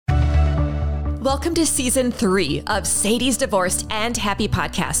Welcome to season 3 of Sadie's Divorced and Happy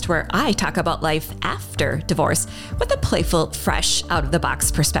podcast, where I talk about life after divorce with a playful, fresh, out-of-the-box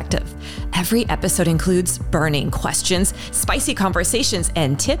perspective. Every episode includes burning questions, spicy conversations,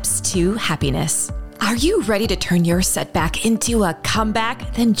 and tips to happiness. Are you ready to turn your setback into a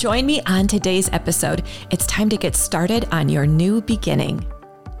comeback? Then join me on today's episode. It's time to get started on your new beginning.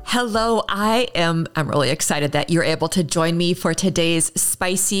 Hello, I'm really excited that you're able to join me for today's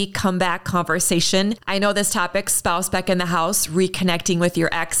spicy comeback conversation. I know this topic, spouse back in the house, reconnecting with your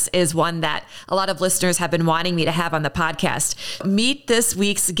ex, is one that a lot of listeners have been wanting me to have on the podcast. Meet this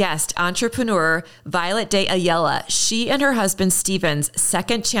week's guest, entrepreneur Violet De Ayala. She and her husband Steven's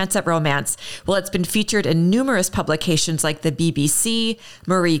second chance at romance. Well, it's been featured in numerous publications like the BBC,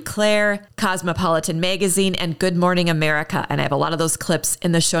 Marie Claire, Cosmopolitan Magazine, and Good Morning America. And I have a lot of those clips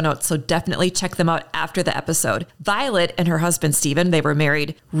in the show notes, so definitely check them out after the episode. Violet and her husband, Steven, they were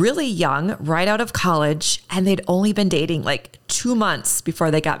married really young, right out of college, and they'd only been dating like 2 months before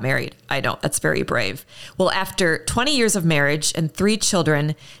they got married. I know, that's very brave. Well, after 20 years of marriage and 3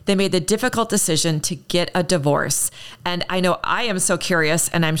 children, they made the difficult decision to get a divorce. And I know I am so curious,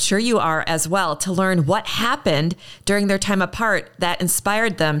 and I'm sure you are as well, to learn what happened during their time apart that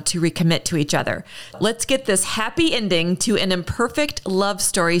inspired them to recommit to each other. Let's get this happy ending to an imperfect love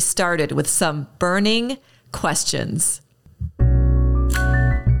story started with some burning questions.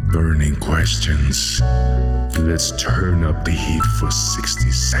 Burning questions. Let's turn up the heat for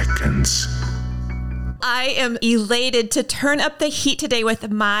 60 seconds. I am elated to turn up the heat today with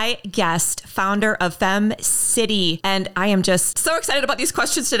my guest, founder of Fem City. And I am just so excited about these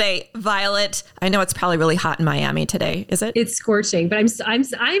questions today. Violet, I know it's probably really hot in Miami today, is it? It's scorching, but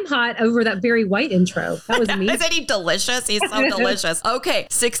I'm hot over that very white intro. That was amazing. Isn't he delicious? He's so delicious. Okay,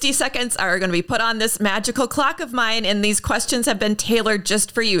 60 seconds are going to be put on this magical clock of mine, and these questions have been tailored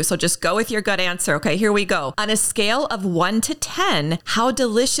just for you. So just go with your gut answer. Okay, here we go. On a scale of 1 to 10, how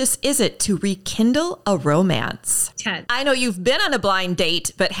delicious is it to rekindle a romance? 10. I know you've been on a blind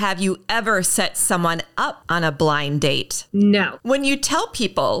date, but have you ever set someone up on a blind date? No. When you tell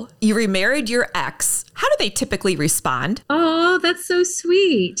people you remarried your ex, how do they typically respond? Oh, that's so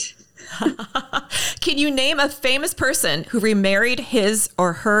sweet. Can you name a famous person who remarried his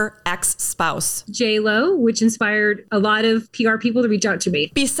or her ex-spouse? J-Lo, which inspired a lot of PR people to reach out to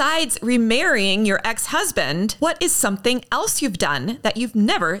me. Besides remarrying your ex-husband, what is something else you've done that you've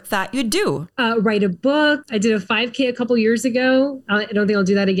never thought you'd do? Write a book. I did a 5K a couple years ago. I don't think I'll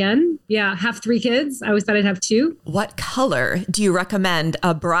do that again. Yeah, have 3 kids. I always thought I'd have 2. What color do you recommend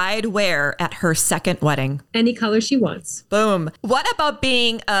a bride wear at her second wedding? Any color she wants. Boom. What about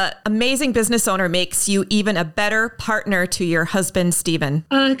being an amazing business owner makes you even a better partner to your husband, Steven?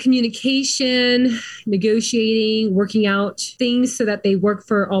 Communication, negotiating, working out things so that they work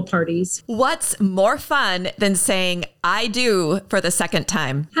for all parties. What's more fun than saying, I do for the second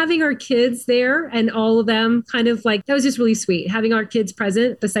time? Having our kids there and all of them kind of like, that was just really sweet. Having our kids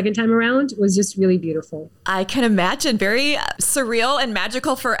present the second time around was just really beautiful. I can imagine. Very surreal and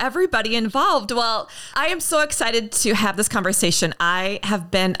magical for everybody involved. Well, I am so excited to have this conversation. I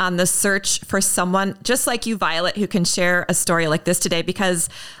have been on the search for someone just like you, Violet, who can share a story like this today, because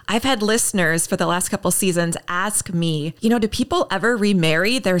I've had listeners for the last couple seasons ask me, do people ever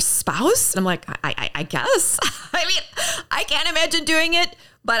remarry their spouse? And I'm like, I guess. I mean, I can't imagine doing it,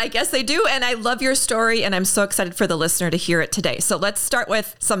 but I guess they do. And I love your story, and I'm so excited for the listener to hear it today. So let's start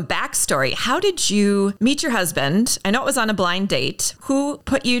with some backstory. How did you meet your husband? I know it was on a blind date. Who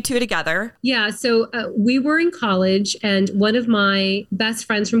put you two together? Yeah, so we were in college, and one of my best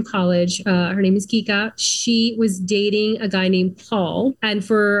friends from college, her name is Kika, she was dating a guy named Paul. And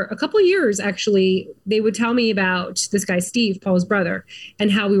for a couple of years, actually, they would tell me about this guy, Steve, Paul's brother,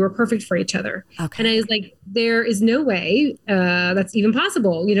 and how we were perfect for each other. Okay. And I was like, there is no way that's even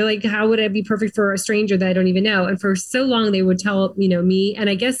possible. Like, how would I be perfect for a stranger that I don't even know? And for so long, they would tell, me, and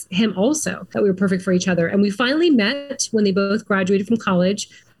I guess him also, that we were perfect for each other. And we finally met when they both graduated from college.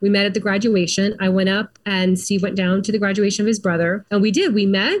 We met at the graduation. I went up and Steve went down to the graduation of his brother. And we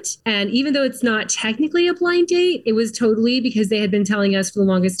met. And even though it's not technically a blind date, it was totally because they had been telling us for the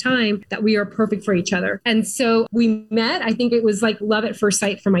longest time that we are perfect for each other. And so we met. I think it was like love at first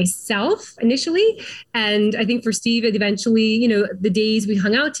sight for myself initially. And I think for Steve, it eventually, the days we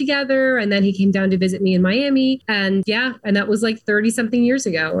hung out together, and then he came down to visit me in Miami. And and that was like 30 something years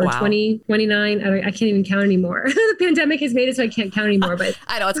ago, or wow. 20, 29. I can't even count anymore. The pandemic has made it so I can't count anymore, but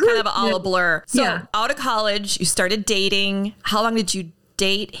I know it's kind of all a blur. So Yeah. out of college, you started dating. How long did you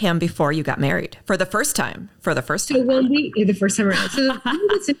date him before you got married for the first time? The first time around. So the thing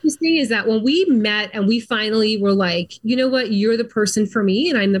that's interesting is that when we met and we finally were like, you know what, you're the person for me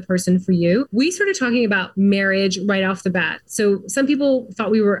and I'm the person for you, we started talking about marriage right off the bat. So some people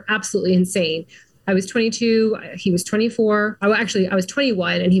thought we were absolutely insane. I was 22, he was 24. I was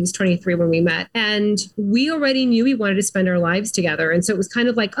 21 and he was 23 when we met. And we already knew we wanted to spend our lives together. And so it was kind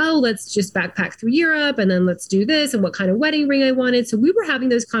of like, oh, let's just backpack through Europe and then let's do this and what kind of wedding ring I wanted. So we were having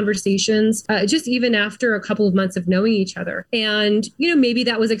those conversations just even after a couple of months of knowing each other. And, maybe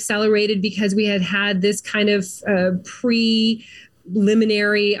that was accelerated because we had this kind of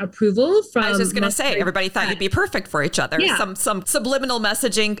preliminary approval from. I was just going to say, everybody thought you'd be perfect for each other. Yeah. Some subliminal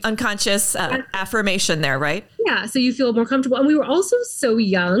messaging, unconscious affirmation there, right? Yeah. So you feel more comfortable. And we were also so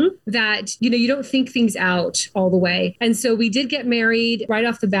young that, you don't think things out all the way. And so we did get married right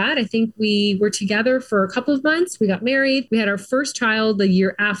off the bat. I think we were together for a couple of months. We got married. We had our first child the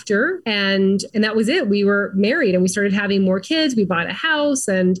year after. And that was it. We were married and we started having more kids. We bought a house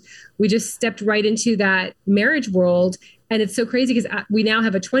and we just stepped right into that marriage world. And it's so crazy because we now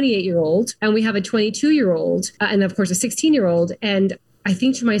have a 28-year-old and we have a 22-year-old and of course a 16-year-old. And I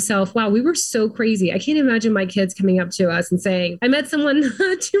think to myself, wow, we were so crazy. I can't imagine my kids coming up to us and saying, I met someone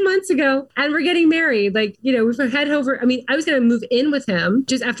 2 months ago and we're getting married. Like, we head over. I mean, I was going to move in with him.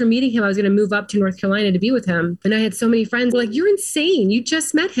 Just after meeting him, I was going to move up to North Carolina to be with him. And I had so many friends like, you're insane. You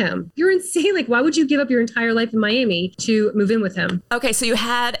just met him. You're insane. Like, why would you give up your entire life in Miami to move in with him? Okay. So you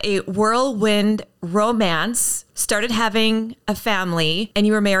had a whirlwind romance, started having a family, and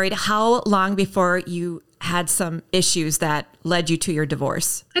you were married. How long before you had some issues that led you to your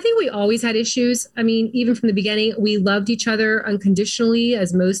divorce? I think we always had issues. I mean, even from the beginning, we loved each other unconditionally,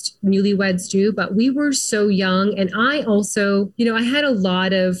 as most newlyweds do, but we were so young. And I also, I had a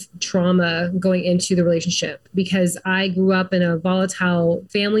lot of trauma going into the relationship because I grew up in a volatile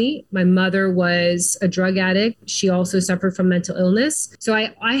family. My mother was a drug addict. She also suffered from mental illness. So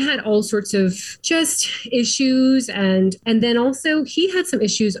I had all sorts of just issues. And then also he had some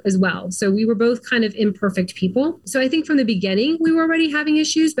issues as well. So we were both kind of imperfect people. So I think from the beginning, we were already having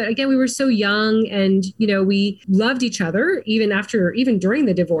issues, but again, we were so young and, we loved each other even during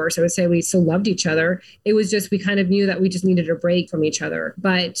the divorce. I would say we still loved each other. It was just, we kind of knew that we just needed a break from each other,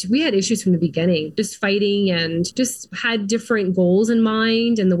 but we had issues from the beginning, just fighting and just had different goals in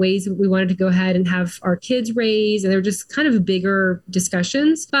mind and the ways that we wanted to go ahead and have our kids raised. And they were just kind of bigger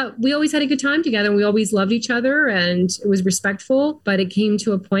discussions, but we always had a good time together and we always loved each other and it was respectful, but it came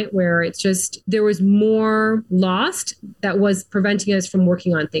to a point where it's just, there was more lost that was preventing us from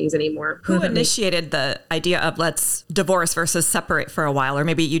working on things anymore. Who initiated the idea of let's divorce versus separate for a while? Or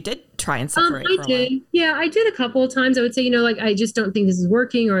maybe you did try and separate for a while. Yeah, I did a couple of times. I would say, I just don't think this is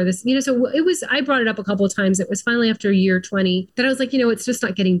working or this, so it was, I brought it up a couple of times. It was finally after year 20 that I was like, it's just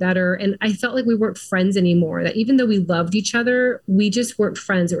not getting better. And I felt like we weren't friends anymore, that even though we loved each other, we just weren't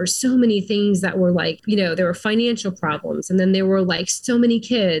friends. There were so many things that were like, there were financial problems. And then there were like so many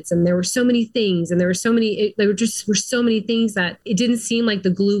kids and there were so many things and there were so many things that it didn't seem like the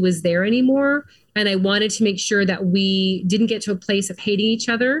glue was there anymore. And I wanted to make sure that we didn't get to a place of hating each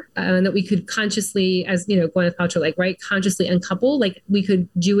other and that we could consciously, as Gwyneth Paltrow, consciously uncouple, like we could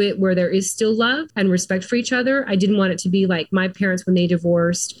do it where there is still love and respect for each other. I didn't want it to be like my parents, when they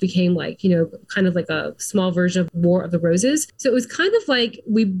divorced, became like, kind of like a small version of War of the Roses. So it was kind of like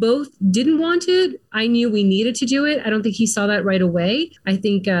we both didn't want it. I knew we needed to do it. I don't think he saw that right away. I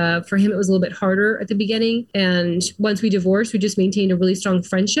think for him, it was a little bit harder at the beginning. And once we divorced, we just maintained a really strong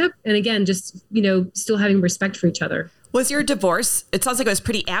friendship. And again, just, still having respect for each other. Was your divorce, it sounds like it was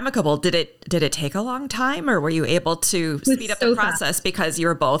pretty amicable. Did it take a long time or were you able to speed up the process because you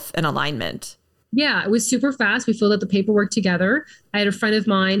were both in alignment? Yeah, it was super fast. We filled out the paperwork together. I had a friend of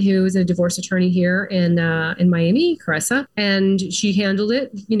mine who was a divorce attorney here in Miami, Caressa, and she handled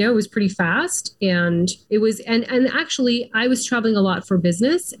it. It was pretty fast. And it was, and actually I was traveling a lot for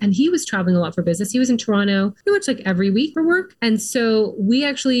business and he was traveling a lot for business. He was in Toronto pretty much like every week for work. And so we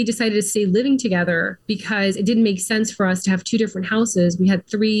actually decided to stay living together because it didn't make sense for us to have two different houses. We had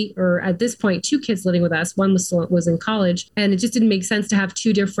at this point, 2 kids living with us. One was in college, and it just didn't make sense to have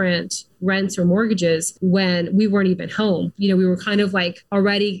 2 different rents or mortgages when we weren't even home. We were kind of like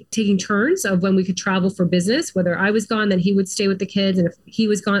already taking turns of when we could travel for business. Whether I was gone, then he would stay with the kids. And if he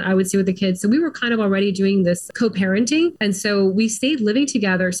was gone, I would stay with the kids. So we were kind of already doing this co-parenting. And so we stayed living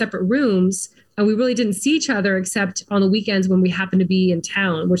together, separate rooms. And we really didn't see each other except on the weekends when we happened to be in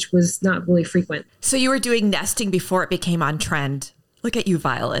town, which was not really frequent. So you were doing nesting before it became on trend. Look at you,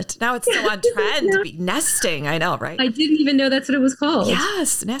 Violet. Now it's so on trend to be nesting. I know, right? I didn't even know that's what it was called.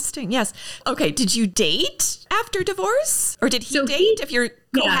 Yes, nesting. Yes. Okay. Did you date after divorce, or did he date? If you're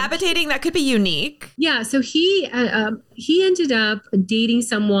cohabitating, that could be unique. Yeah. So he ended up dating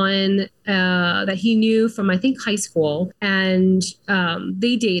someone that he knew from, I think, high school, and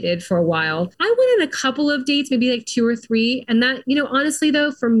they dated for a while. I went on a couple of dates, maybe like 2 or 3, and that, honestly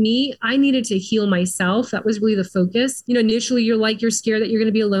though, for me, I needed to heal myself. That was really the focus. Initially you're scared that you're going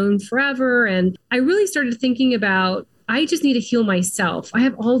to be alone forever, and I really started thinking about, I just need to heal myself. I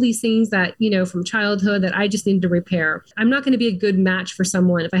have all these things that, from childhood that I just need to repair. I'm not going to be a good match for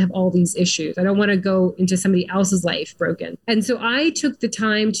someone if I have all these issues. I don't want to go into somebody else's life broken. And so I took the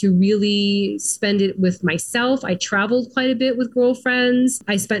time to really spend it with myself. I traveled quite a bit with girlfriends.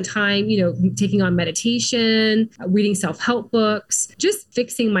 I spent time, taking on meditation, reading self-help books, just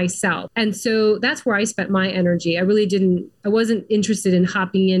fixing myself. And so that's where I spent my energy. I wasn't interested in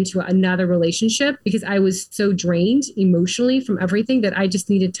hopping into another relationship because I was so drained emotionally from everything that I just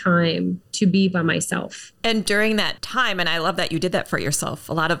needed time to be by myself. And during that time, and I love that you did that for yourself.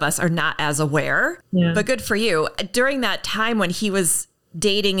 A lot of us are not as aware, but good for you. During that time when he was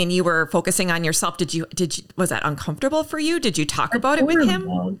dating and you were focusing on yourself, was that uncomfortable for you? Did you talk about it with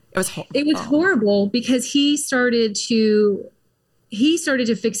him? It was horrible because he started to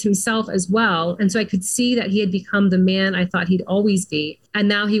fix himself as well. And so I could see that he had become the man I thought he'd always be. And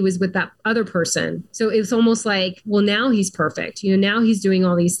now he was with that other person. So it was almost like, well, now he's perfect. Now he's doing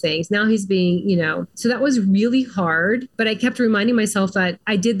all these things. Now he's being, so that was really hard. But I kept reminding myself that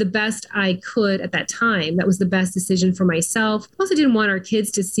I did the best I could at that time. That was the best decision for myself. I also didn't want our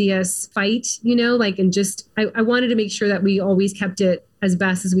kids to see us fight, I wanted to make sure that we always kept it as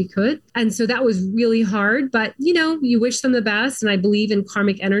best as we could. And so that was really hard, but you wish them the best. And I believe in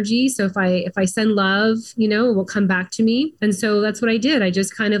karmic energy. So if I send love, it will come back to me. And so that's what I did. I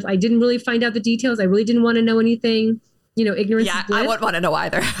just I didn't really find out the details. I really didn't want to know anything, ignorance. Yeah, I wouldn't want to know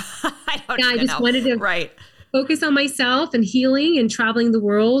either. I just wanted to focus on myself and healing and traveling the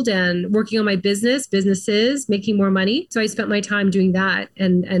world and working on my businesses, making more money. So I spent my time doing that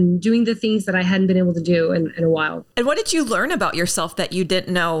and doing the things that I hadn't been able to do in a while. And what did you learn about yourself that you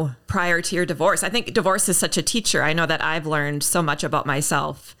didn't know prior to your divorce? I think divorce is such a teacher. I know that I've learned so much about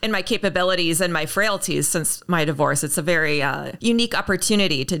myself and my capabilities and my frailties since my divorce. It's a very unique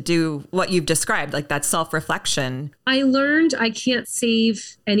opportunity to do what you've described, like that self-reflection. I learned I can't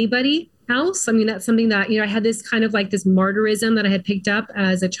save anybody else. I mean, that's something that, I had this kind of like this martyrism that I had picked up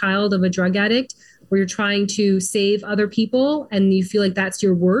as a child of a drug addict, where you're trying to save other people and you feel like that's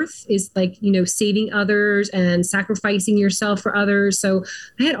your worth, is like, saving others and sacrificing yourself for others. So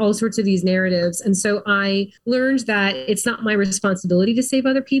I had all sorts of these narratives. And so I learned that it's not my responsibility to save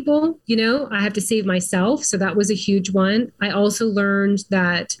other people. I have to save myself. So that was a huge one. I also learned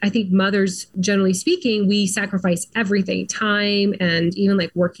that I think mothers, generally speaking, we sacrifice everything, time, and even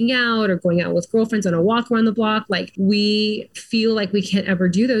like working out or going out with girlfriends on a walk around the block. Like we feel like we can't ever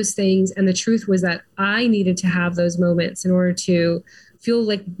do those things. And the truth was that I needed to have those moments in order to feel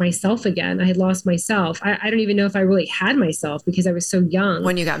like myself again. I had lost myself. I don't even know if I really had myself because I was so young.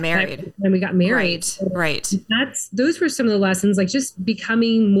 When you got married. When we got married. Right. Those were some of the lessons, like just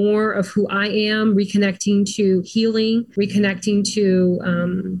becoming more of who I am, reconnecting to healing, reconnecting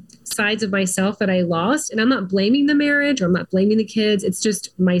to sides of myself that I lost. And I'm not blaming the marriage or I'm not blaming the kids. It's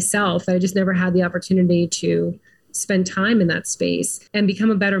just myself that I just never had the opportunity to spend time in that space and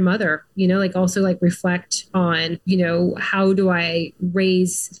become a better mother, also reflect on, how do I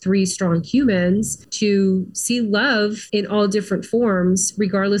raise 3 strong humans to see love in all different forms,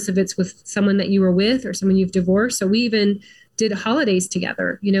 regardless if it's with someone that you were with or someone you've divorced. So we even did holidays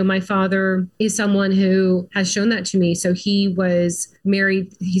together. My father is someone who has shown that to me. So he was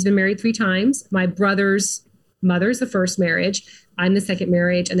married. He's been married 3 times. My brother's mother's the first marriage. I'm the second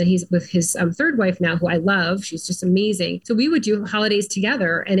marriage. And then he's with his 3rd wife now, who I love. She's just amazing. So we would do holidays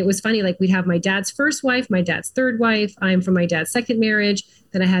together. And it was funny, like we'd have my dad's first wife, my dad's 3rd wife. I'm from my dad's 2nd marriage.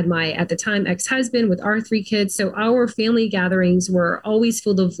 Then I had my, at the time, ex-husband with our 3 kids. So our family gatherings were always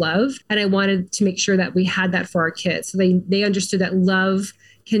filled of love. And I wanted to make sure that we had that for our kids. So they understood that love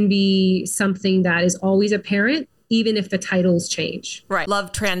can be something that is always apparent, even if the titles change. Right.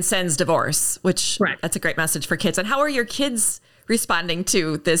 Love transcends divorce, which Correct. That's a great message for kids. And how are your kids responding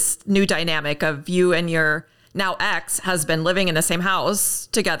to this new dynamic of you and your now ex-husband living in the same house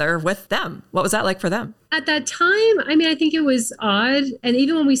together with them? What was that like for them? At that time, I mean, I think it was odd. And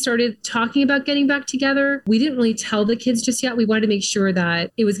even when we started talking about getting back together, we didn't really tell the kids just yet. We wanted to make sure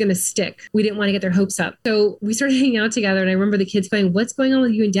that it was going to stick. We didn't want to get their hopes up. So we started hanging out together. And I remember the kids going, what's going on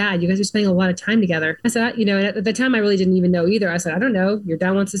with you and dad? You guys are spending a lot of time together. I said, and at the time, I really didn't even know either. I said, I don't know. Your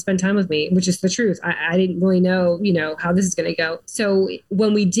dad wants to spend time with me, which is the truth. I didn't really know, how this is going to go. So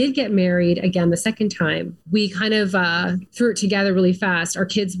when we did get married again, the second time, we kind of threw it together really fast. Our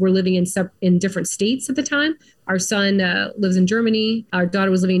kids were living in different states at the time. Our son lives in Germany. Our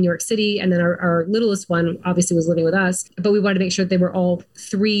daughter was living in New York City. And then our littlest one obviously was living with us. But we wanted to make sure that they were all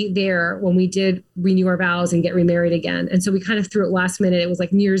three there when we did renew our vows and get remarried again. And so we kind of threw it last minute. It was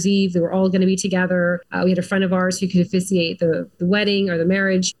like New Year's Eve. They were all going to be together. We had a friend of ours who could officiate the wedding or the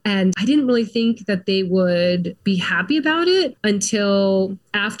marriage. And I didn't really think that they would be happy about it until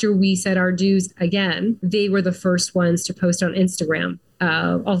after we said our dues again. They were the first ones to post on Instagram.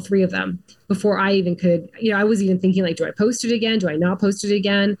 All three of them, before I even could, I was even thinking like, do I post it again? Do I not post it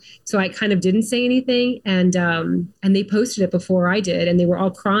again? So I kind of didn't say anything. And they posted it before I did. And they were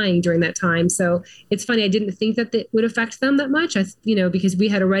all crying during that time. So it's funny. I didn't think that it would affect them that much, because we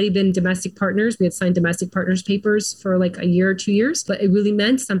had already been domestic partners. We had signed domestic partners papers for like a year or 2 years, but it really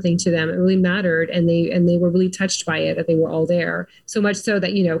meant something to them. It really mattered. And they were really touched by it, that they were all there. So much so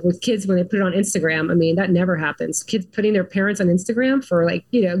that, with kids, when they put it on Instagram, I mean, that never happens. Kids putting their parents on Instagram for like,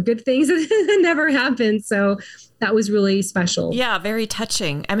 good things that never happened. So that was really special. Yeah, very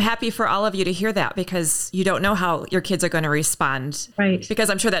touching. I'm happy for all of you to hear that, because you don't know how your kids are going to respond. Right. Because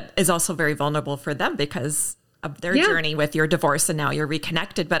I'm sure that is also very vulnerable for them because of their journey with your divorce, and now you're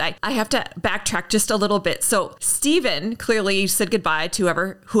reconnected. But I have to backtrack just a little bit. So Stephen clearly said goodbye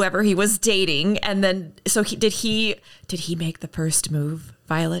to whoever he was dating. And then, so did he make the first move,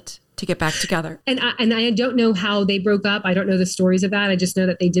 Violet, to get back together? And I don't know how they broke up. I don't know the stories of that. I just know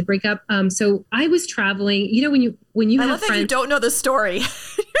that they did break up. So I was traveling. When you I have love friends, that you don't know the story. You're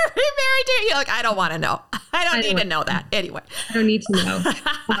married to you're like, I don't want to know. I don't need to know that anyway. I don't need to know.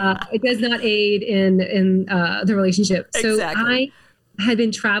 It does not aid in the relationship. So exactly. I had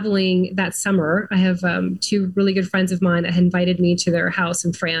been traveling that summer. I have two really good friends of mine that had invited me to their house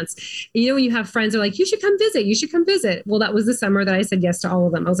in France. And when you have friends, they're like, you should come visit. Well, that was the summer that I said yes to all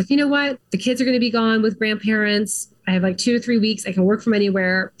of them. I was like, you know what? The kids are going to be gone with grandparents. I have like 2 to 3 weeks. I can work from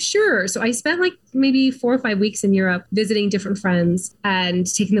anywhere. Sure. So I spent like maybe 4 or 5 weeks in Europe visiting different friends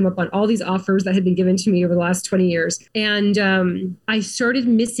and taking them up on all these offers that had been given to me over the last 20 years. And I started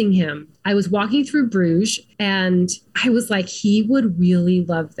missing him. I was walking through Bruges and I was like, he would really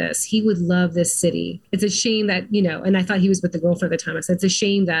love this. He would love this city. It's a shame that, and I thought he was with the girlfriend at the time. I said, it's a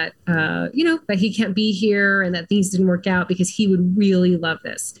shame that, that he can't be here and that things didn't work out, because he would really love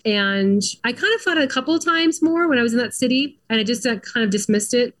this. And I kind of thought it a couple of times more when I was in that city, and I just kind of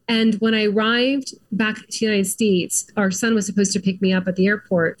dismissed it. And when I arrived back to the United States, our son was supposed to pick me up at the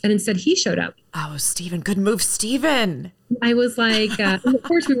airport, and instead he showed up. Oh, Stephen, good move, Stephen. I was like, of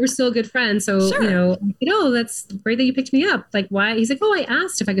course, we were still good friends. So, sure. That's great that you picked me up. Like, why? He's like, oh, I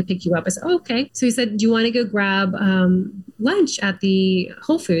asked if I could pick you up. I said, oh, okay. So he said, do you want to go grab lunch at the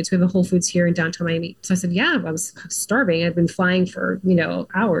Whole Foods? We have a Whole Foods here in downtown Miami. So I said, yeah, I was starving. I'd been flying for,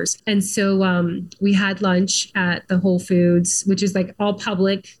 hours. And so we had lunch at the Whole Foods, which is like all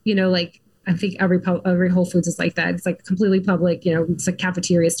public, I think every Whole Foods is like that. It's like completely public, it's like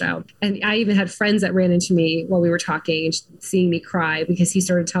cafeteria style. And I even had friends that ran into me while we were talking and seeing me cry, because he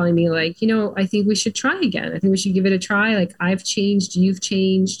started telling me like, I think we should try again. I think we should give it a try. Like, I've changed, you've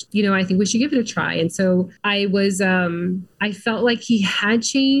changed, I think we should give it a try. And so I was, I felt like he had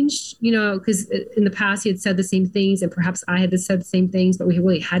changed, because in the past he had said the same things, and perhaps I had said the same things, but we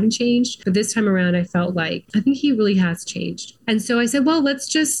really hadn't changed. But this time around, I felt like, I think he really has changed. And so I said, well, let's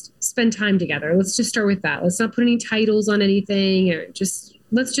just spend time together. Let's just start with that. Let's not put any titles on anything, or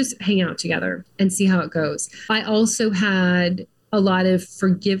let's just hang out together and see how it goes. I also had a lot of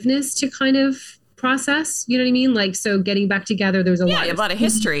forgiveness to kind of process, you know what I mean? Like, so getting back together, there was a lot of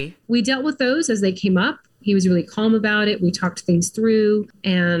history. We dealt with those as they came up. He was really calm about it. We talked things through,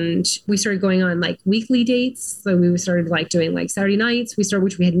 and we started going on like weekly dates. So we started like doing like Saturday nights.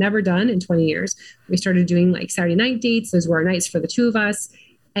 Which we had never done in 20 years. We started doing like Saturday night dates. Those were our nights for the two of us.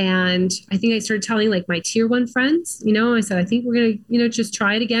 And I think I started telling like my tier 1 friends, I said, I think we're going to, just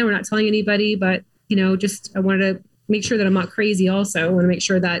try it again. We're not telling anybody, but, I wanted to make sure that I'm not crazy also. I want to make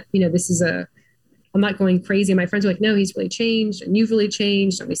sure that, I'm not going crazy. And my friends were like, no, he's really changed, and you've really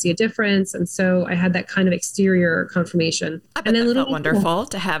changed, and we see a difference. And so I had that kind of exterior confirmation. I bet that felt wonderful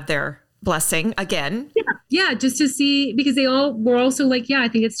to have their blessing again. Yeah, just to see, because they all were also like, yeah, I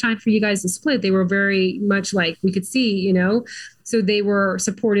think it's time for you guys to split. They were very much like, we could see, So they were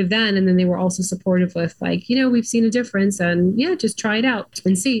supportive then. And then they were also supportive with like, we've seen a difference and yeah, just try it out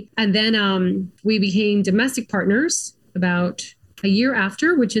and see. And then we became domestic partners about a year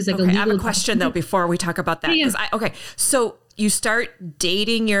after, which is like a legal. I have a question though, before we talk about that. Yeah. So you start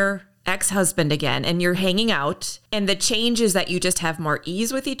dating your ex-husband again and you're hanging out, and the change is that you just have more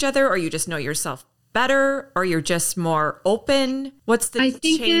ease with each other, or you just know yourself better, or you're just more open? What's the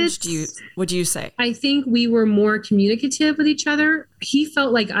change would you say? I think we were more communicative with each other. He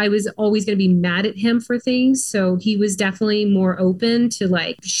felt like I was always going to be mad at him for things. So he was definitely more open to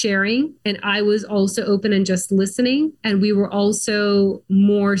like sharing. And I was also open and just listening. And we were also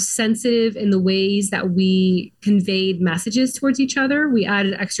more sensitive in the ways that we conveyed messages towards each other. We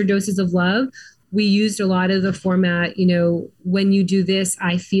added extra doses of love. We used a lot of the format, when you do this,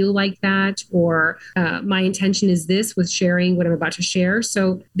 I feel like that, or my intention is this with sharing what I'm about to share.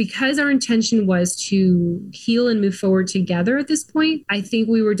 So because our intention was to heal and move forward together at this point, I think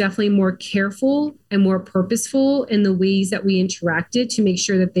we were definitely more careful and more purposeful in the ways that we interacted to make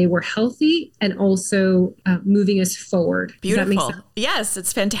sure that they were healthy and also moving us forward. Beautiful. Yes,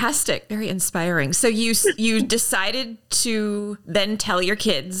 it's fantastic. Very inspiring. So you decided to then tell your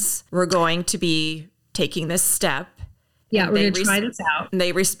kids we're going to be taking this step. Yeah, we're going to try this out. And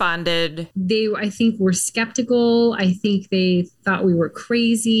they responded. They, I think, were skeptical. I think they thought we were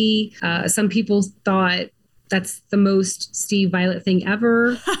crazy. Some people thought that's the most Steve Violet thing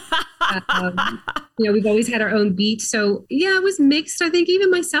ever. We've always had our own beat. So yeah, it was mixed. I think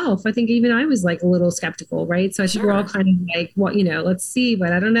even myself, even I was like a little skeptical, right? So I think we're all kind of like, let's see,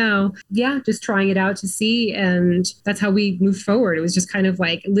 but I don't know. Yeah, just trying it out to see. And that's how we moved forward. It was just kind of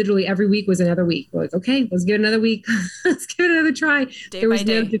like literally every week was another week. We're like, okay, let's give it another week. Let's give it another try. Day by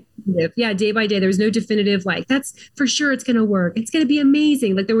day. Day by day. There was no definitive, like, that's for sure it's going to work. It's going to be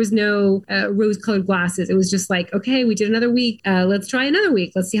amazing. Like there was no rose-colored glasses. It was just like, okay, we did another week. Let's try another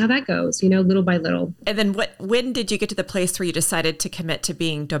week. Let's see how that goes, little by little. And then when did you get to the place where you decided to commit to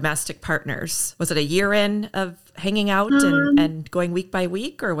being domestic partners? Was it a year in of hanging out and going week by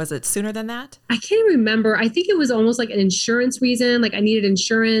week, or was it sooner than that? I can't remember. I think it was almost like an insurance reason. Like I needed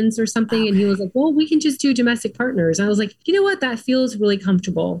insurance or something. Okay. And he was like, well, we can just do domestic partners. And I was like, you know what? That feels really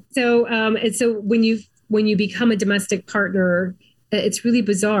comfortable. So, and so when you become a domestic partner, it's really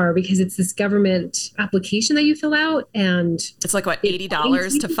bizarre because it's this government application that you fill out, and it's like what,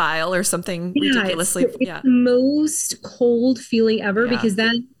 $80 to file or something ridiculously. It's the most cold feeling ever because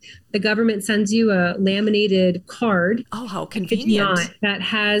then the government sends you a laminated card. Oh, how convenient!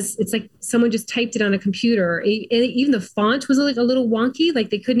 It's like someone just typed it on a computer. And even the font was like a little wonky.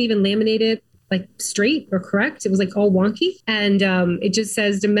 Like they couldn't even laminate it like straight or correct. It was like all wonky, and it just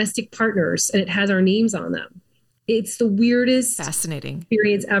says domestic partners, and it has our names on them. It's the weirdest, fascinating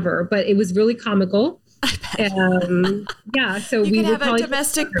experience ever, but it was really comical. So you could have a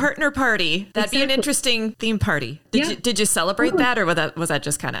domestic partner party. That'd be an interesting theme party. Did you celebrate that, or was that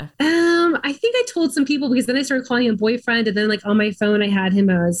just kind of? I think I told some people because then I started calling him boyfriend, and then like on my phone I had him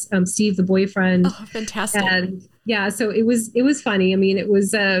as Steve the boyfriend. Oh, fantastic! And so it was funny. I mean, it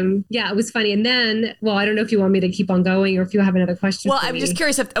was funny. And then, well, I don't know if you want me to keep on going or if you have another question. Well, I'm just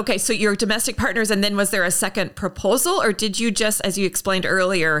curious so you're domestic partners, and then was there a second proposal, or did you just, as you explained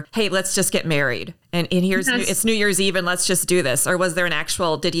earlier, hey, let's just get married, and here's it's New Year's Eve, and let's just do this, or was there an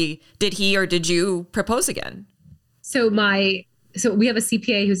actual? Did he or did you propose again? So we have a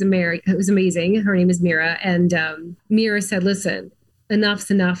CPA who's amazing. Her name is Mira, and Mira said, "Listen,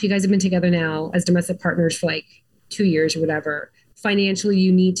 enough's enough. You guys have been together now as domestic partners for like 2 years or whatever. Financially,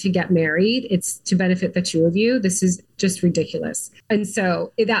 you need to get married. It's to benefit the two of you. This is just ridiculous." And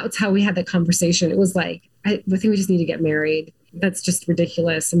so that's how we had that conversation. It was like, I think we just need to get married. That's just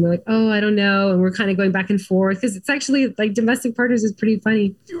ridiculous. And we're like, oh, I don't know. And we're kind of going back and forth because it's actually like domestic partners is pretty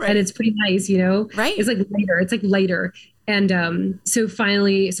funny. Right. And it's pretty nice, Right. It's like lighter. And so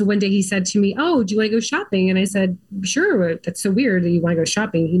one day he said to me, oh, do you want to go shopping? And I said, sure. That's so weird that you want to go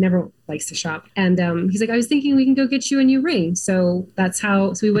shopping. He never likes to shop. And he's like, I was thinking we can go get you a new ring. So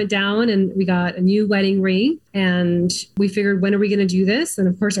so we went down and we got a new wedding ring, and we figured, when are we going to do this? And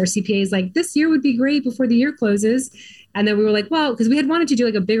of course our CPA is like, this year would be great before the year closes. And then we were like, well, because we had wanted to do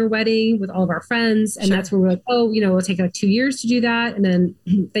like a bigger wedding with all of our friends. And that's where we're like, oh, it'll take like 2 years to do that. And then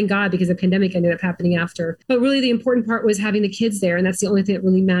thank God, because the pandemic ended up happening after. But really the important part was having the kids there. And that's the only thing that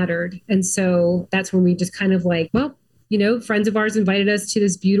really mattered. And so that's when we just kind of like, well, friends of ours invited us to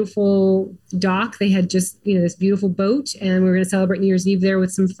this beautiful dock. They had just, this beautiful boat, and we were going to celebrate New Year's Eve there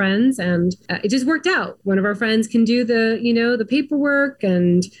with some friends. And it just worked out. One of our friends can do the paperwork,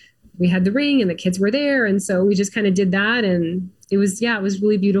 and we had the ring and the kids were there. And so we just kind of did that. And it was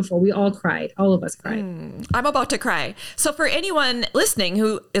really beautiful. We all cried. All of us cried. I'm about to cry. So for anyone listening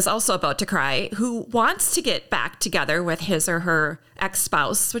who is also about to cry, who wants to get back together with his or her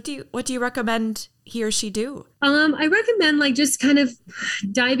ex-spouse, what do you recommend he or she do? I recommend like just kind of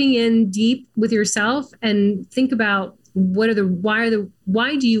diving in deep with yourself and think about why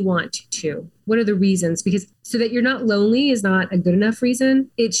do you want to? What are the reasons? Because so that you're not lonely is not a good enough reason.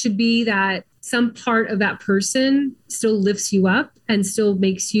 It should be that some part of that person still lifts you up and still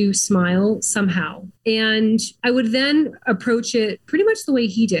makes you smile somehow. And I would then approach it pretty much the way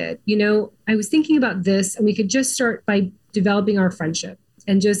he did. You know, I was thinking about this, and we could just start by developing our friendship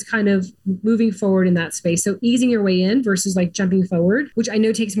and just kind of moving forward in that space. So easing your way in versus like jumping forward, which I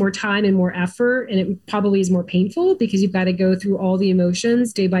know takes more time and more effort. And it probably is more painful because you've got to go through all the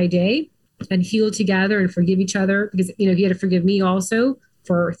emotions day by day and heal together and forgive each other. Because, you know, he had to forgive me also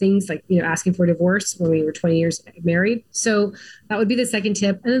for things like, you know, asking for a divorce when we were 20 years married. So that would be the second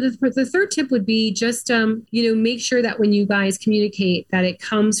tip. And then the third tip would be just, make sure that when you guys communicate that it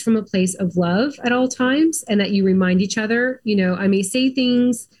comes from a place of love at all times and that you remind each other, you know, I may say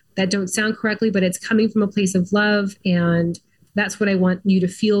things that don't sound correctly, but it's coming from a place of love. And that's what I want you to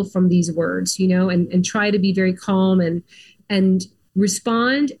feel from these words, you know, and try to be very calm and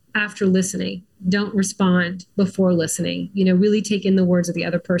respond after listening. Don't respond before listening. You know, really take in the words that the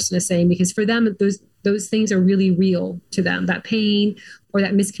other person is saying, because for them, those things are really real to them. That pain or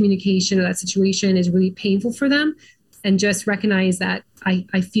that miscommunication or that situation is really painful for them. And just recognize that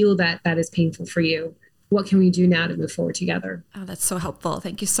I feel that is painful for you. What can we do now to move forward together? Oh, that's so helpful.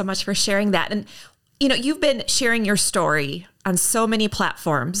 Thank you so much for sharing that. And, you know, you've been sharing your story on so many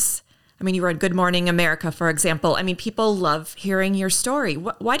platforms. I mean, you were on Good Morning America, for example. I mean, people love hearing your story.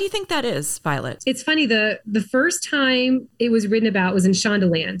 Why do you think that is, Violet? It's funny. The first time it was written about was in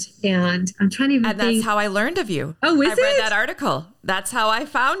Shondaland. And I'm trying to even think. That's how I learned of you. Oh, is it? I read that article. That's how I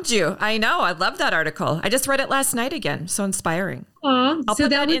found you. I know. I love that article. I just read it last night again. So inspiring. Aw, I'll put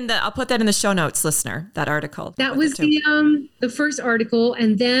that in the show notes, listener, that article. That was the first article.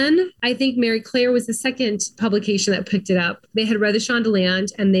 And then I think Mary Claire was the second publication that picked it up. They had read the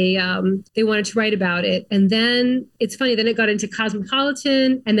Shondaland and they wanted to write about it. And then it's funny, then it got into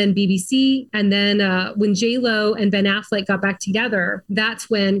Cosmopolitan and then BBC. And then when J-Lo and Ben Affleck got back together, that's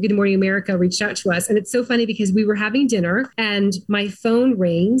when Good Morning America reached out to us. And it's so funny because we were having dinner and my phone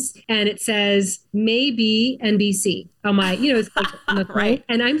rings and it says, maybe NBC. On my, you know, it's like on the phone. Right.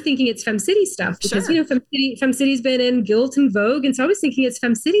 And I'm thinking it's FemCity stuff because, Sure. you know, FemCity's been in Guilt and Vogue. And so I was thinking it's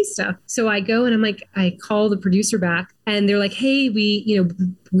FemCity stuff. So I go and I'm like, I call the producer back and they're like, hey, we, you know,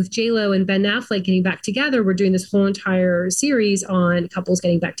 with J-Lo and Ben Affleck getting back together, we're doing this whole entire series on couples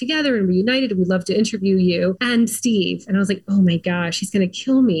getting back together and reunited. We'd love to interview you and Steve. And I was like, oh my gosh, he's going to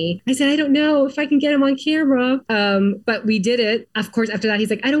kill me. I said, I don't know if I can get him on camera. But we did it. Of course, after that,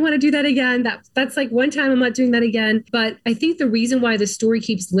 he's like, I don't want to do that again. That's like one time, I'm not doing that again. But I think the reason why the story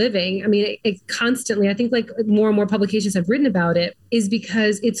keeps living, I mean, it constantly, I think like more and more publications have written about it, is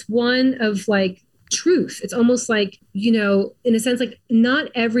because it's one of like truth. It's almost like, you know, in a sense, like not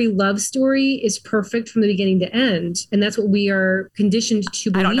every love story is perfect from the beginning to end. And that's what we are conditioned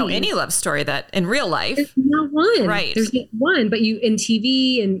to believe. I don't know any love story that in real life. There's not one. Right. There's not one, but you in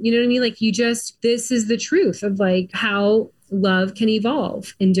TV and you know what I mean? Like this is the truth of like how love can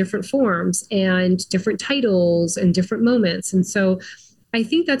evolve in different forms and different titles and different moments. And so I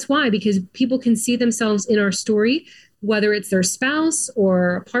think that's why, because people can see themselves in our story, whether it's their spouse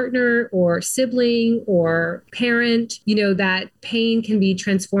or a partner or sibling or parent, you know, that pain can be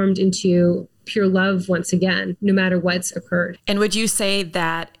transformed into pure love once again, no matter what's occurred. And would you say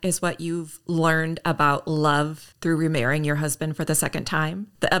that is what you've learned about love through remarrying your husband for the second time?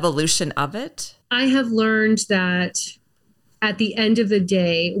 The evolution of it? I have learned that at the end of the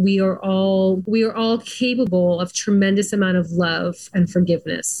day, we are all capable of tremendous amount of love and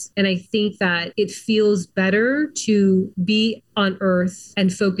forgiveness. And I think that it feels better to be on earth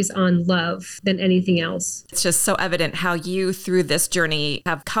and focus on love than anything else. It's just so evident how you, through this journey,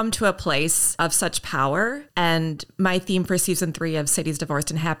 have come to a place of such power. And my theme for season 3 of Sadie's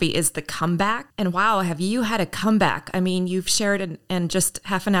Divorced and Happy is the comeback. And wow, have you had a comeback? I mean, you've shared in just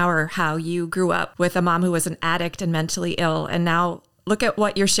half an hour how you grew up with a mom who was an addict and mentally ill. And now look at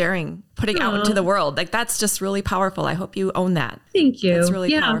what you're sharing, putting out into the world. Like, that's just really powerful. I hope you own that. Thank you. It's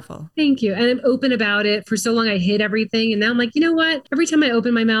really powerful. Thank you. And I'm open about it. For so long, I hid everything. And now I'm like, you know what? Every time I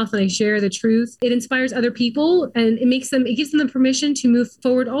open my mouth and I share the truth, it inspires other people and it gives them the permission to move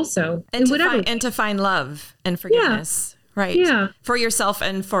forward also. And to find love and forgiveness. Right. Yeah. For yourself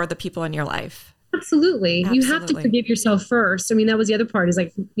and for the people in your life. Absolutely. You have to forgive yourself first. I mean, that was the other part is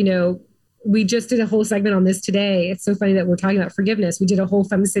like, we just did a whole segment on this today. It's so funny that we're talking about forgiveness. We did a whole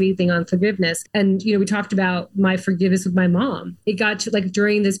FemCity thing on forgiveness. And, we talked about my forgiveness with my mom. It got to like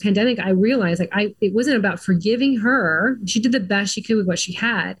during this pandemic, I realized it wasn't about forgiving her. She did the best she could with what she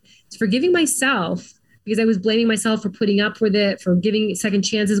had. It's forgiving myself because I was blaming myself for putting up with it, for giving second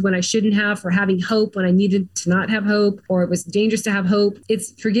chances when I shouldn't have, for having hope when I needed to not have hope, or it was dangerous to have hope.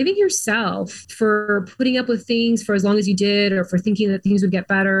 It's forgiving yourself for putting up with things for as long as you did, or for thinking that things would get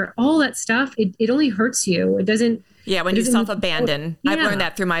better. All that stuff, it only hurts you. It doesn't. Yeah, when you self-abandon. I've learned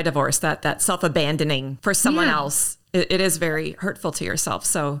that through my divorce, that self-abandoning for someone else, it is very hurtful to yourself.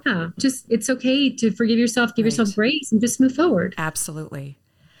 So it's okay to forgive yourself, give yourself grace, and just move forward. Absolutely.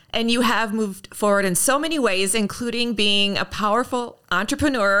 And you have moved forward in so many ways, including being a powerful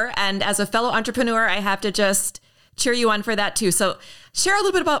entrepreneur. And as a fellow entrepreneur, I have to just cheer you on for that too. So share a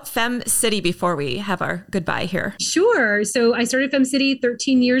little bit about FemCity before we have our goodbye here. Sure. So I started FemCity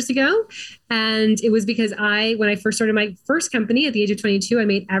 13 years ago. And it was because when I first started my first company at the age of 22, I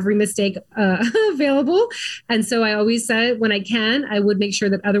made every mistake available. And so I always said, when I can, I would make sure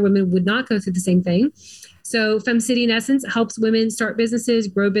that other women would not go through the same thing. So FemCity, in essence, helps women start businesses,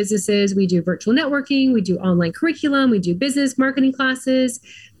 grow businesses. We do virtual networking. We do online curriculum. We do business marketing classes.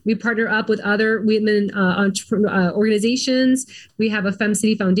 We partner up with other women organizations. We have a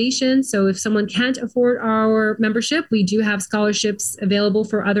FemCity Foundation. So if someone can't afford our membership, we do have scholarships available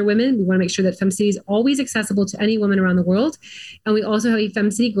for other women. We want to make sure that FemCity is always accessible to any woman around the world. And we also have a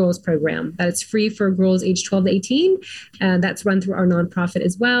FemCity Girls program that is free for girls aged 12 to 18. And that's run through our nonprofit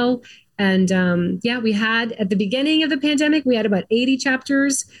as well. And we had at the beginning of the pandemic, we had about 80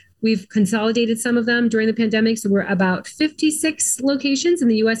 chapters. We've consolidated some of them during the pandemic. So we're about 56 locations in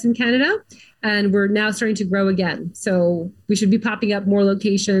the US and Canada. And we're now starting to grow again. So we should be popping up more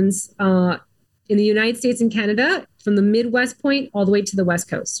locations in the United States and Canada, from the Midwest point all the way to the West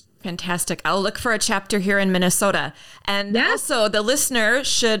Coast. Fantastic. I'll look for a chapter here in Minnesota. And also the listener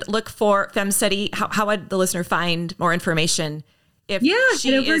should look for FemCity. How would the listener find more information if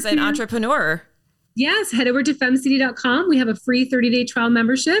she is an entrepreneur? Yes, head over to femcity.com. We have a free 30-day trial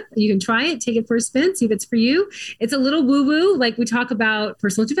membership. You can try it, take it for a spin, see if it's for you. It's a little woo-woo. Like, we talk about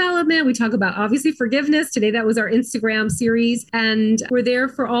personal development. We talk about, obviously, forgiveness. Today, that was our Instagram series. And we're there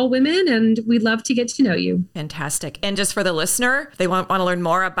for all women, and we'd love to get to know you. Fantastic. And just for the listener, if they want to learn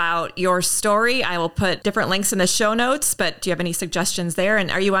more about your story, I will put different links in the show notes. But do you have any suggestions there?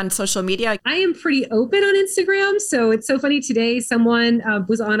 And are you on social media? I am pretty open on Instagram. So it's so funny. Today, someone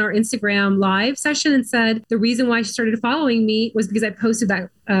was on our Instagram live session and said the reason why she started following me was because I posted that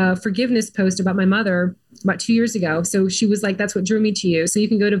forgiveness post about my mother about 2 years ago. So she was like, that's what drew me to you. So you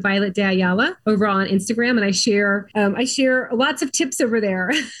can go to Violet de Ayala over on Instagram, and I share lots of tips over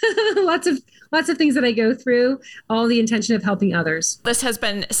there, lots of things that I go through, all the intention of helping others. This has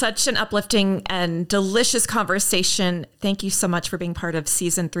been such an uplifting and delicious conversation. Thank you so much for being part of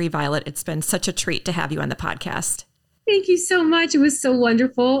season 3, Violet. It's been such a treat to have you on the podcast. Thank you so much. It was so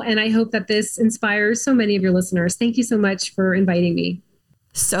wonderful. And I hope that this inspires so many of your listeners. Thank you so much for inviting me.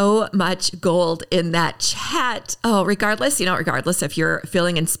 So much gold in that chat. Oh, regardless if you're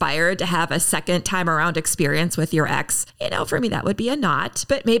feeling inspired to have a second time around experience with your ex, for me, that would be a not,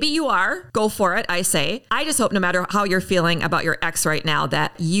 but maybe you are. Go for it, I say. I just hope no matter how you're feeling about your ex right now,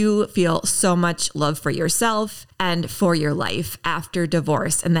 that you feel so much love for yourself and for your life after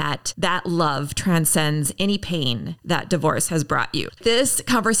divorce, and that love transcends any pain that divorce has brought you. This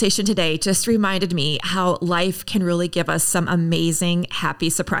conversation today just reminded me how life can really give us some amazing, happy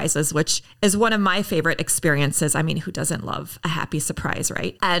surprises, which is one of my favorite experiences. I mean, who doesn't love a happy surprise,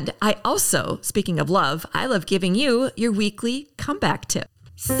 right? And I also, speaking of love, I love giving you your weekly comeback tip.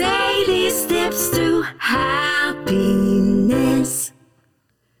 Say these steps to happiness.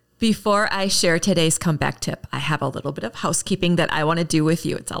 Before I share today's comeback tip, I have a little bit of housekeeping that I want to do with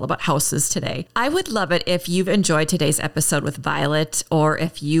you. It's all about houses today. I would love it if you've enjoyed today's episode with Violet, or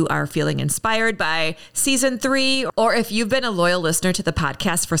if you are feeling inspired by season 3, or if you've been a loyal listener to the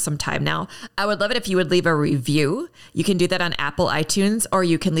podcast for some time now. I would love it if you would leave a review. You can do that on Apple iTunes, or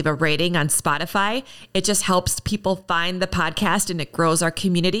you can leave a rating on Spotify. It just helps people find the podcast and it grows our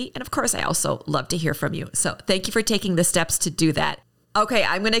community. And of course, I also love to hear from you. So thank you for taking the steps to do that. Okay,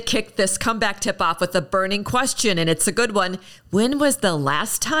 I'm going to kick this comeback tip off with a burning question, and it's a good one. When was the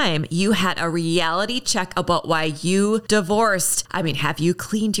last time you had a reality check about why you divorced? I mean, have you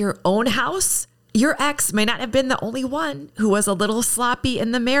cleaned your own house? Your ex may not have been the only one who was a little sloppy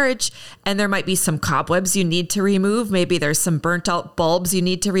in the marriage, and there might be some cobwebs you need to remove. Maybe there's some burnt out bulbs you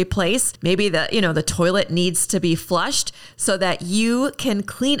need to replace. Maybe the toilet needs to be flushed so that you can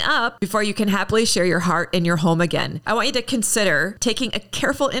clean up before you can happily share your heart and your home again. I want you to consider taking a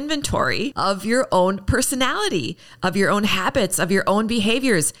careful inventory of your own personality, of your own habits, of your own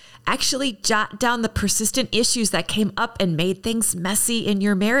behaviors. Actually jot down the persistent issues that came up and made things messy in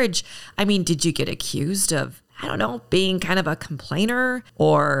your marriage. I mean, did you get accused of, being kind of a complainer?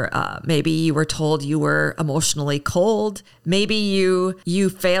 Or maybe you were told you were emotionally cold. Maybe you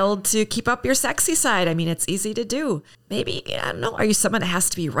failed to keep up your sexy side. I mean, it's easy to do. Maybe, are you someone that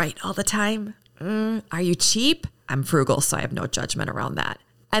has to be right all the time? Are you cheap? I'm frugal, so I have no judgment around that.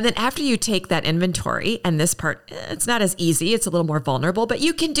 And then after you take that inventory, and this part, it's not as easy, it's a little more vulnerable, but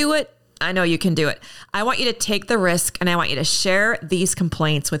you can do it. I know you can do it. I want you to take the risk, and I want you to share these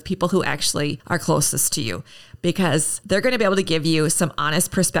complaints with people who actually are closest to you, because they're going to be able to give you some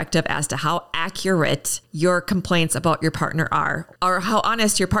honest perspective as to how accurate your complaints about your partner are, or how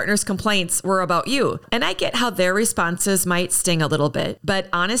honest your partner's complaints were about you. And I get how their responses might sting a little bit, but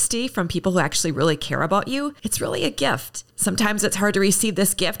honesty from people who actually really care about you, it's really a gift. Sometimes it's hard to receive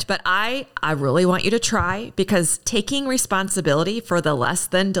this gift, but I really want you to try, because taking responsibility for the less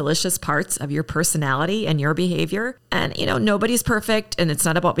than delicious parts of your personality and your behavior, and nobody's perfect, and it's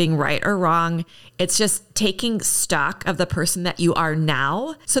not about being right or wrong. It's just taking stock of the person that you are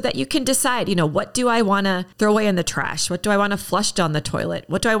now so that you can decide, what do I want to throw away in the trash? What do I want to flush down the toilet?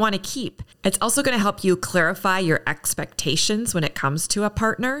 What do I want to keep? It's also going to help you clarify your expectations when it comes to a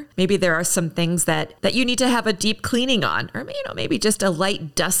partner. Maybe there are some things that you need to have a deep cleaning on, or maybe just a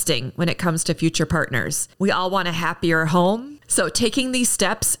light dusting when it comes to future partners. We all want a happier home. So taking these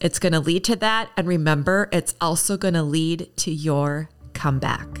steps, it's going to lead to that. And remember, it's also going to lead to your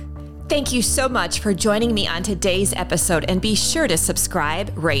comeback. Thank you so much for joining me on today's episode, and be sure to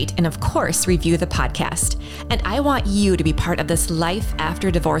subscribe, rate, and of course, review the podcast. And I want you to be part of this Life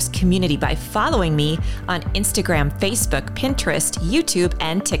After Divorce community by following me on Instagram, Facebook, Pinterest, YouTube,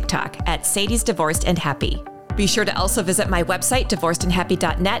 and TikTok at Sadie's Divorced and Happy. Be sure to also visit my website,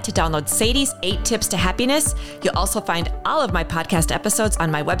 divorcedandhappy.net, to download Sadie's 8 Tips to Happiness. You'll also find all of my podcast episodes on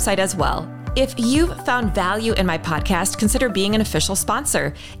my website as well. If you've found value in my podcast, consider being an official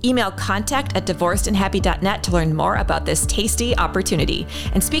sponsor. Email contact@divorcedandhappy.net to learn more about this tasty opportunity.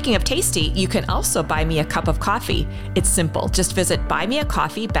 And speaking of tasty, you can also buy me a cup of coffee. It's simple. Just visit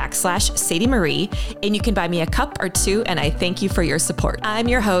buymeacoffee.com/Sadie Marie, and you can buy me a cup or two, and I thank you for your support. I'm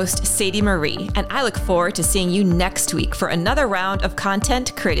your host, Sadie Marie, and I look forward to seeing you next week for another round of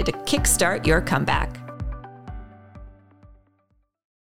content created to kickstart your comeback.